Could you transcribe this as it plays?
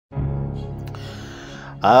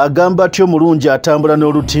Agamba atyo mulungi atambula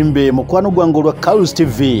n'olutimbe mukwano gwange olwa Kals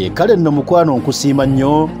TV. Kale nno mukwano nkusiima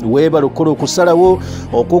nnyo weebala okukola okusalawo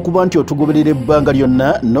okwokuba nti otugoberera ebbanga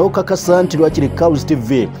lyonna n'okakasa nti lwakiri Kals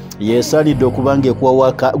TV yeesaanidde okuba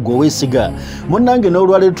ng'ekuwawaaka gwe weesiga. Munnange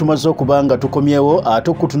n'olwaleero tumaze okuba nga tukomyewo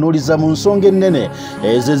ate okutunuuliza mu nsonga ennene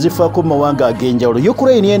ezo ezifaako mu mawanga ag'enjawulo.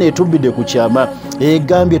 Ukraine eno etubbidde ku kyama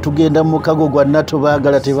egambye tugenda mu mukago gwa NATO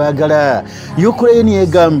baagala tebaagala. Ukraine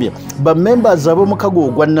egambye bammembers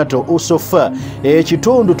ab'omukago gwa NATO osofa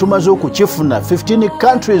ekitundu tumaze okukifuna 15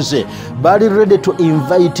 countries bali ready to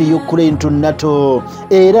invite Ukraine to NATO.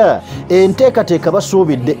 Era enteekateeka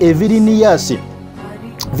basuubidde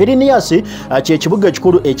Vilnius kye kibuga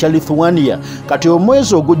ekikulu ekya Lithuania. Kati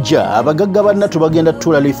omwezi ogujja abagagga ba NATO bagenda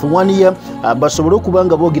tutula Lithuania basobole okuba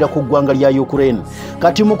nga boogera ku ggwanga lya Ukraine.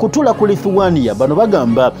 Kati mu kutula ku Lithuania bano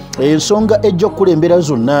bagamba ensonga ejja okukulembera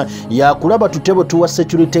zonna yakulaba tutebo tuwa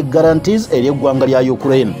security guarantees eri eggwanga lya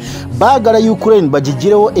Ukraine. Baagala Ukraine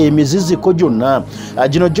bagigirewo emiziziko gyonna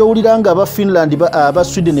gino gy'owulira nga aba Finland aba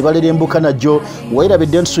Sweden balerembuka najjo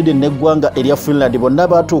weerabidde nti Sweden n'eggwanga erya Finland bonna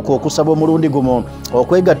baatuuka okusaba omulundi gumu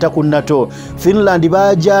okwegatta ku NATO. Finland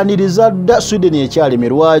bajaniriza dda Sweden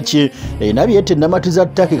ekyalemerwaki nabyete namatiza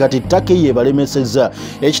Turkey kati Turkey yebalemeseza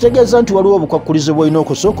ekitegeeza nti waliwo obukwakkulizo bwolina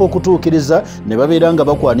okusooka okutuukiriza ne babeera nga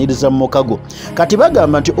bakwaniriza mu mukago. Kati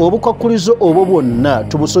bagamba nti obukwakkulizo obwo bwonna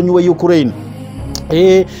tubusonyiwe Ukraine.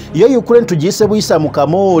 Yo Ukraine tugiyise buyisa mu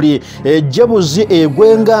kamooli ejjabuzi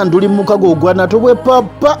egwenga nduli mu mukago gwa NATO bwe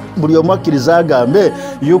papa buli omu akkiriza agambe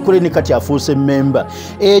Ukraine kati afuuse memba.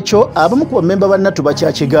 Ekyo abamu ku bamemba ba NATO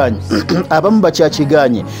bakyakiganye abamu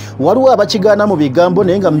bakyakiganye waliwo abakigaana mu bigambo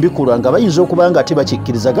naye nga mu bikulu nga bayinza okuba nga ate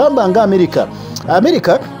bakikkiriza. Gamba nga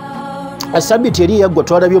Amerika Sabiti eri yaggwa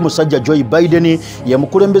twalabye omusajja Joe Biden ya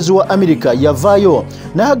mukulembezi wa Amerika yavaayo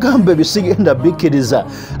n'agamba ebisigenda bikkiriza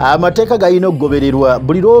amateeka galina okugobererwa.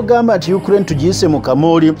 Buli lw'ogamba nti Ukraine tugiyise mu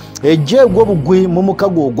kamooli ejja egw'obugwi mu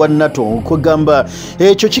mukago ogwa NATO kwegamba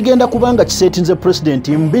ekyo kigenda kubanga kiseetinze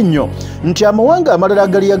Pulezidenti mbi nnyo nti amawanga amalala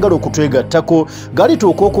galiyagala okutwegattako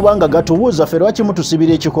galituuka okuba nga gatubuuza ffe lwaki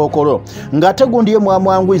mutusibira ekikookolo ng'ate gundi ye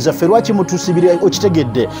mwamwanguyiza ffe lwaki mutusibira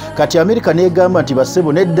okitegedde. Kati Amerika n'egamba nti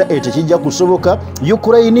bassebo nedda tekijja kusoboka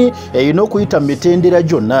Ukraine erina okuyita mu mitendera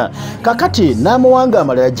gyonna. Kakati n'amawanga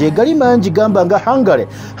amalala gye gali mangi gamba nga Hungary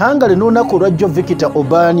n'olunaku olwajjo Viktor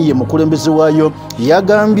Orban ye mukulembeze waayo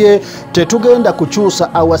yagambye tetugenda kukyusa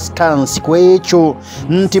our stance ku ekyo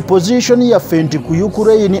nti position yaffe nti ku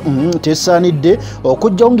Ukraine tesaanidde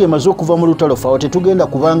okujjawo ng'emaze okuva mu lutalo faawo tetugenda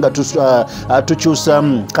kubanga tukyusa.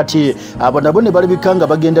 Kati abo nabo ne balabika nga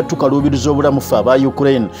bagenda tukaluubiriza obulamu ffe aba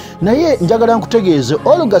Ukraine. Naye njagala nkutegeeze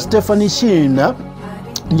Olga Stephanie China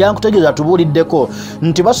njankutegeeza tubuuliddeko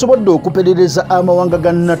nti basobodde okuperereza amawanga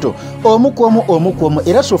ga NATO omu ku omu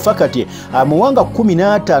era sofa kati amawanga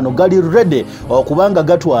 15 gali ready okubanga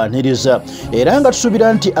gatwaniriza era nga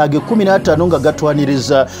tusuubira nti age 15 nga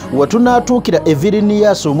gatwaniriza wetunaatuukira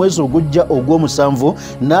Vilnius omwezi ogujja ogw'omusanvu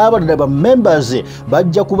n'abalala ba members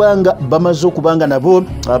bajja kubanga bamaze okubanga nabo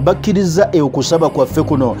bakkiriza okusaba kwaffe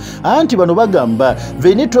kuno. Anti bano bagamba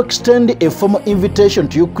they need to extend a formal invitation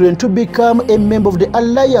to Ukraine to become a member of the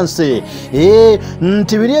alliance.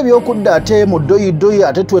 Nti biri ebyokudda ate mu doyi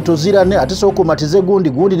ate twetozirane ate sooka omatize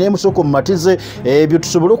gundi naye musooka omumatize ebyo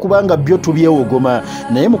tusobole okubanga byo tubyewogoma.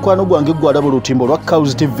 Naye mukwano gwange gwalaba olutimbo lwa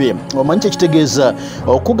Kals TV omanyi kyekitegeeza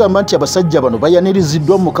okugamba nti abasajja bano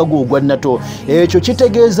bayaniriziddwa mu mukago ogwa NATO. Ekyo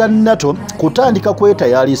kitegeeza NATO kutandika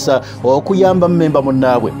kwetayalisa okuyamba mmemba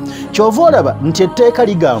munnaabwe. Kyova olaba nti etteeka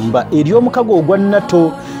ligamba ery'omukago ogwa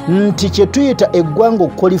NATO nti kye tuyita eggwanga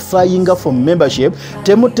qualifying for membership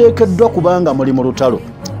temuteekeddwa kubanga muli mu lutalo,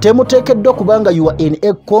 temuteekeddwa kubanga you are in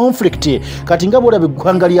a conflict. Kati nga bwolaba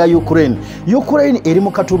eggwanga lya Ukraine eri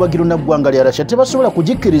mu katuubagiro naggwanga lya Russia tebasobola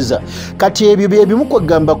kugikkiriza. Kati ebyo bye bimu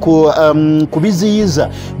kwegamba ku biziyiza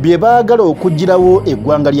bye baagala okugirawo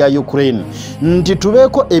eggwanga lya Ukraine nti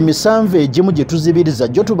tubeeko emisanvu egimu gye tuzibiriza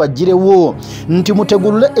gyo tubagirewo nti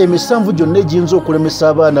mutegulule emisanvu gyonna egiyinza okulemesa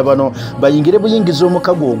abaana bano bayingire buyingiza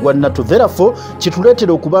omukago ogwa NATO. Therefore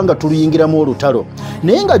kituleetera okubanga tuluyingiramu olutalo.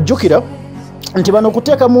 Naye nga jjukira nti bano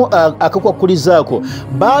kuteekamu akakwakkulizaako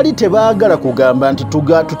baali tebaagala kugamba nti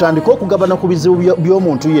tutandike okugabana ku bizibu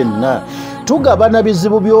by'omuntu yenna. Tugabana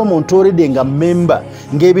bizibu by'omuntu olede nga memba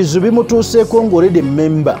ng'ebizibu bimutuuseeko ng'olede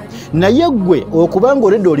memba. Naye gwe okubanga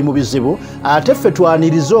olede oli mu bizibu ate ffe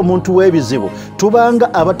twaniriza omuntu w'ebizibu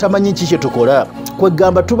tubanga abatamanyi ki kye tukola.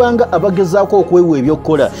 kwegamba tubanga abagezaako okwewa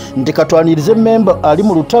ebyokukola nti katwanirize memba ali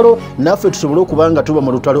mu lutalo naffe tusobole okubanga tuba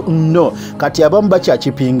mu lutalo no kati abamu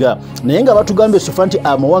bakyakipinga naye nga batugambye sofa nti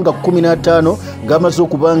amawanga 15 gamaze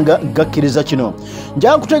okubanga gakkiriza kino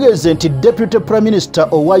nja kutegeeze nti Deputy Prime Minister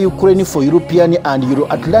owa Ukraine for European and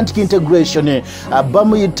Euro-Atlantic Integration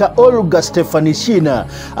bamuyita Olga Stefanishina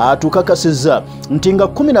atukakasiza nti nga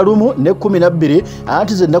 11 ne 12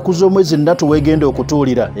 anti z'ennaku z'omwezi NATO wegenda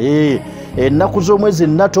okutuulira ennaku z'omwezi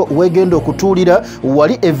NATO wegenda okutuulira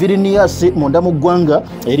wali Vilnius munda mu ggwanga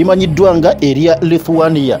erimanyiddwa nga erya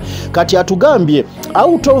Lithuania kati atugambye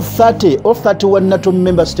out of 30 or 31 NATO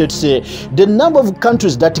member states the number of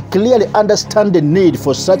countries that clearly understand the need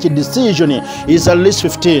for such a decision is at least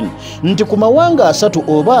 15 nti ku mawanga asatu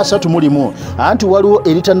oba asatu mulimu anti waliwo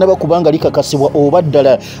eritannaba kubanga likakasibwa oba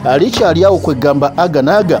ddala likyali awo kwegamba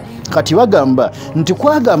aganaaga kati bagamba nti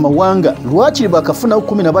kwaga amawanga lwakiri bakafuna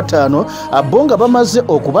 15 abonga bamaze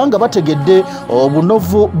okubanga bategedde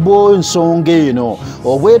obunovu bw'ensonga eno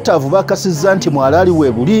obwetaavu bakasizza nti mwalaali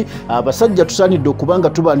weebuli abasajja tusaanidde okubanga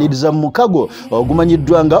tubaaniriza mu mukago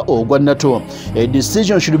ogumanyiddwa nga ogwa NATO. A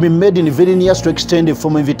decision should be made in Vilnius to extend a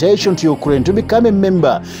formal invitation to Ukraine to become a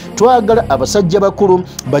member. Twagala abasajja bakulu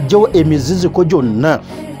bajjawo emiziziko gyonna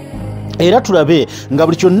era tulabe nga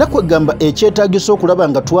buli kyonna kwegamba ekyetaagisa okulaba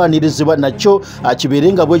nga twanirizibwa nakyo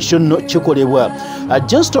kibeerenga bwe kityo nno kikolebwa.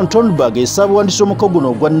 Johnston Turnberg essaabawandiisi omukago guno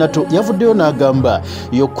ogwa NATO yavuddeyo n'agamba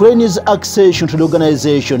Ukraine's accession to the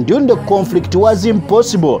organization during the conflict was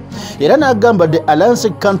impossible era n'agamba the alliance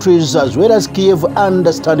countries as well as Kiev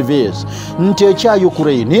understand this nti ekya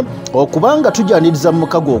Ukraine okubanga tujaniriza mu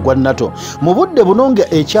mukago ogwa NATO mu budde buno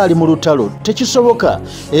nga ekyali mu lutalo tekisoboka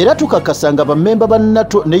era tukakasanga bammemba ba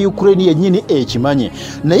NATO ne Ukraine yennyini ekimanyi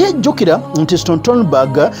naye jjukira nti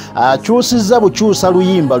Stoltenberg akyusizza bukyusa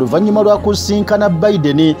luyimba luvannyuma lwa kusinkana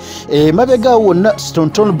Biden mabega wonna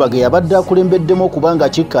Stoltenberg yabadde akulembeddemu okubanga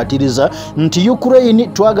akikkaatiriza nti Ukraine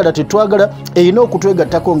twagala tetwagala erina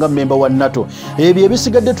okutwegattako nga mmemba wa NATO ebyo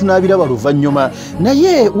ebisigadde tunaabiraba luvannyuma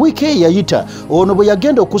naye wiiki yayita ono bwe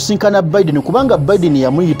yagenda okusinkana Biden kubanga Biden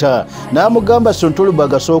yamuyita n'amugamba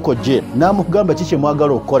Stoltenberg asookojje n'amugamba kiki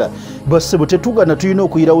mwagala okukola basebo tetugana tulina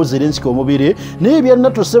okuyirawo Zelensky omubiri n'ebya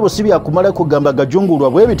NATO sebo si byakumala kugamba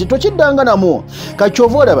gajungulwa bwe biti tokiddanga namu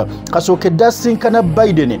kakyova olaba kasookedde asinkana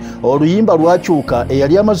Biden oluyimba lwakyuka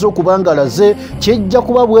eyali amaze okubanga alaze kijja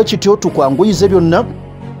kuba bwe kityo tukwanguyize byonna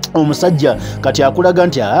omusajja kati akulaga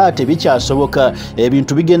nti tebikyasoboka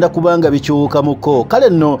ebintu bigenda kubanga bikyuka muko kale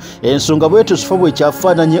nno ensonga bwetu sifa bwe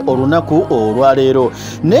kyafaananye olunaku olwaleero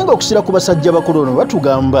naye nga okusira ku basajja bakulu ono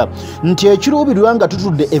batugamba nti ekiruubirirwa nga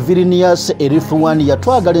tutudde Vilnius Lithuania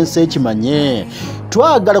twagala ensi ekimanye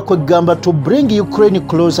twagala kwegamba to bring Ukraine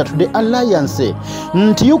closer to the alliance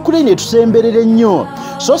nti Ukraine tusemberere nnyo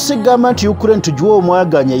so sigamba nti Ukraine tugiwa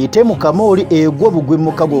omwaganya yite mu kamooli egwa bugwi mu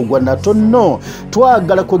mukago ogwa NATO no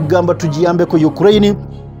twagala kwegamba tugiyambeko Ukraine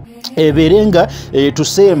eberenga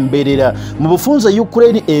tusemberera mu bufunza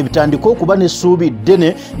Ukraine ebitandika okuba n'essuubi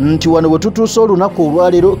ddene nti wano bwe tutuusa olunaku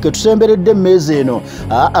olwaleero ke tusemberedde emmeezi eno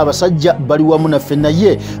abasajja bali wamu naffe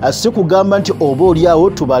naye si kugamba nti oba oliawo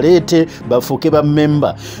tubaleete bafuuke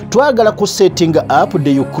bammemba twagala ku setting up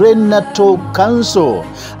the Ukraine NATO Council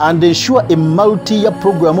and ensure a multi-year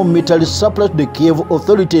program of military supply to the Kiev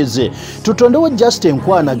authorities tutondewo just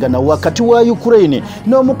enkwanagana wakati wa Ukraine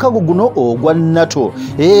n'omukago guno ogwa NATO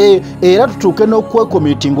era tutuuke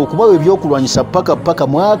n'okwekomitinga okubawa ebyokulwanyisa paka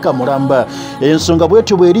mwaka mulamba ensonga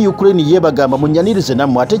bwetyo bweri Ukraine yebagamba munyanirize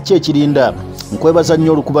nammwe ate kyekirinda nkwebaza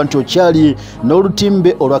nnyo olukuba nti okyali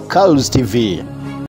n'olutimbe olwa Kals TV.